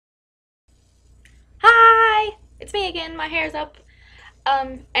It's me again. My hair's up.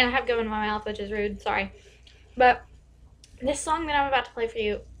 And I have gum in my mouth, which is rude. Sorry. But this song that I'm about to play for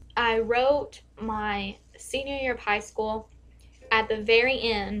you, I wrote my senior year of high school at the very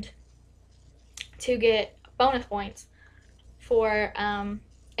end to get bonus points for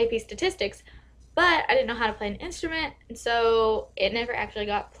AP Statistics. But I didn't know how to play an instrument, and so it never actually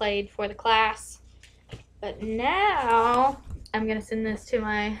got played for the class. But now I'm going to send this to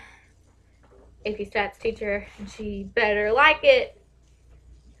my AP Stats teacher, and she better like it.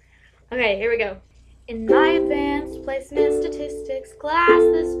 Okay, here we go. In my advanced placement statistics class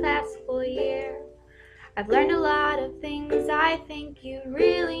this past school year, I've learned a lot of things I think you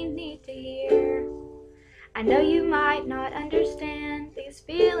really need to hear. I know you might not understand these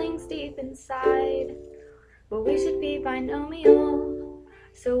feelings deep inside, but we should be binomial,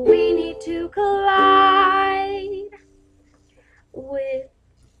 so we need to collide with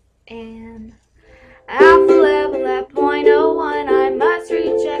an alpha level at 0.01. I must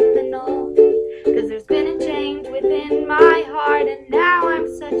reject the null, cause there's been a change within my heart, and now I'm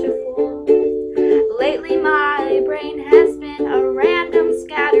such a fool. Lately my brain has been a random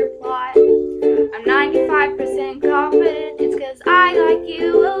scatter plot. I'm 95% confident it's cause I like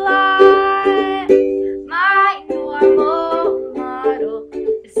you a lot. My normal model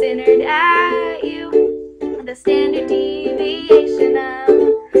is centered at you, the standard deviation of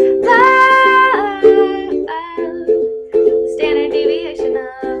love. The standard deviation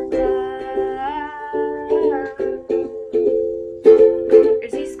of love. Your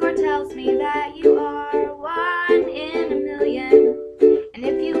Z-score tells me that you are 1 in a million. And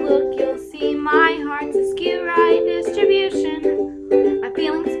if you look, you'll see my heart's a skew right distribution. My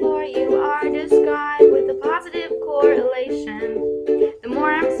feelings for you are described with a positive correlation. The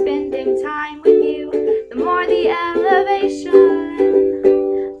more I'm spending time with you, the more the elevation.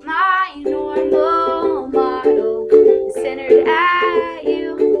 My normal model is centered at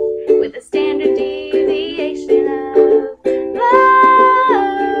you with a standard deviation of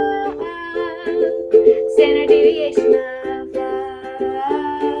love. Standard deviation of love.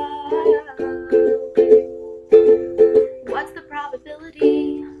 What's the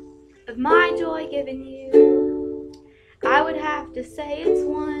probability of my joy giving you? I would have to say it's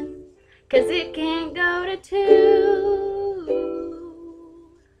 1, cause it can't go to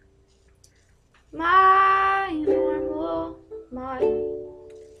 2. My normal model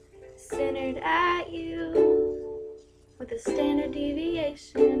is centered at you with a standard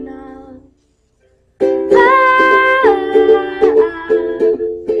deviation of love.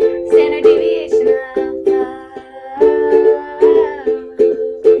 Standard deviation of love.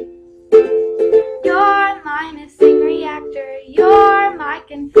 You're my missing reactor, you're my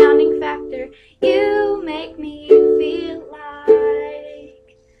confounding factor. You make me feel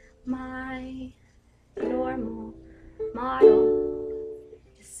like my normal model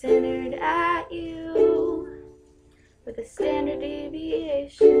is centered at you with a standard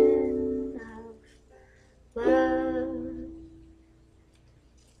deviation of love.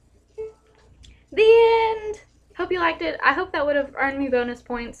 The end! Hope you liked it. I hope that would have earned me bonus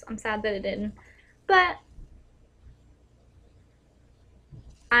points. I'm sad that it didn't. But,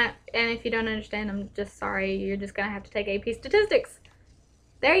 and if you don't understand, I'm just sorry. You're just going to have to take AP Statistics.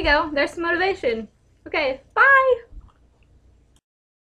 There you go. There's some motivation. Okay, bye!